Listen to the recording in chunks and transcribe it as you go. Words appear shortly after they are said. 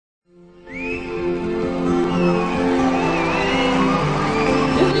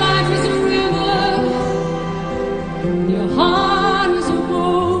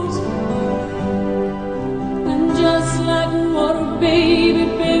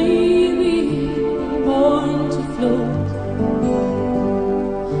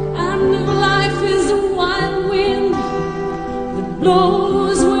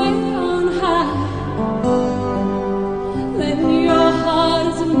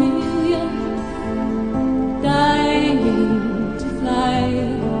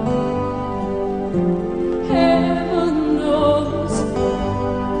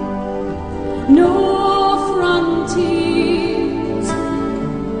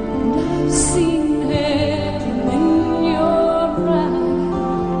seen heaven in your eyes?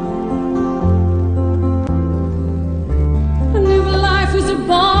 And if life is a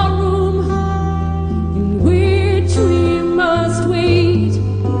ballroom in which we must wait,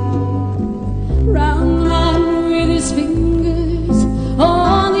 round the man with his fingers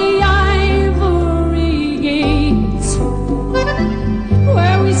on the ivory gates,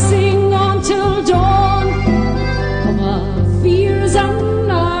 where we sing until dawn of our fears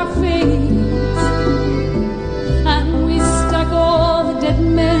and our fates, and we stack all the dead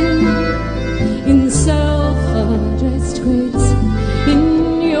men in self-addressed crates.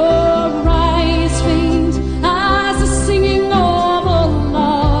 In your eyes faint as the singing of a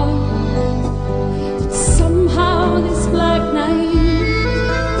lark, that somehow this black night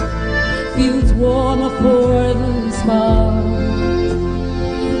feels warmer for the spark,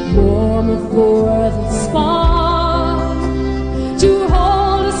 warmer for the spark, to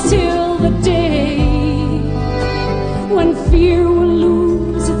hold us till the day when fear will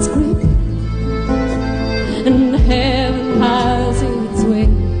lose its grip and heaven has its way.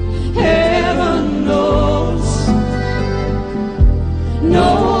 Heaven knows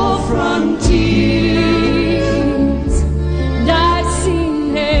no frontiers, and I've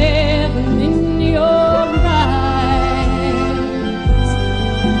seen heaven in your eyes.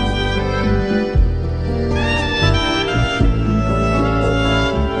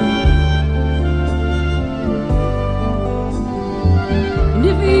 And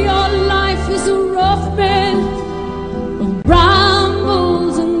if your life is a rough bed of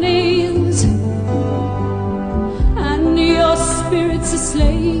brambles and nails, and your spirit's a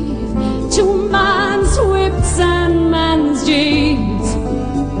slave to man's whips and man's jails,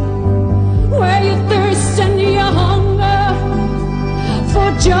 where you thirst and you hunger for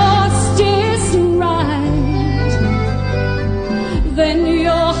justice and right, then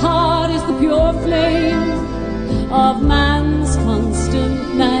your heart is the pure flame of man's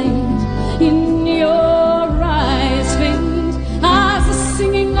constant night. In your eyes faint as the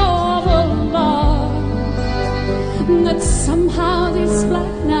singing of a lark, that somehow this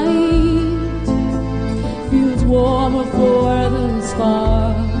black night feels warmer for the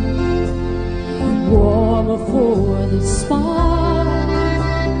spark, warmer for the spark,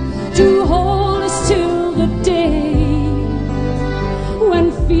 to hold us till the day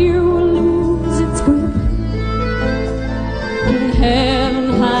when fear will lose its grip and heaven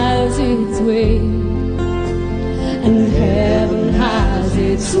has its way, and heaven has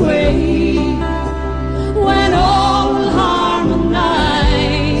its way.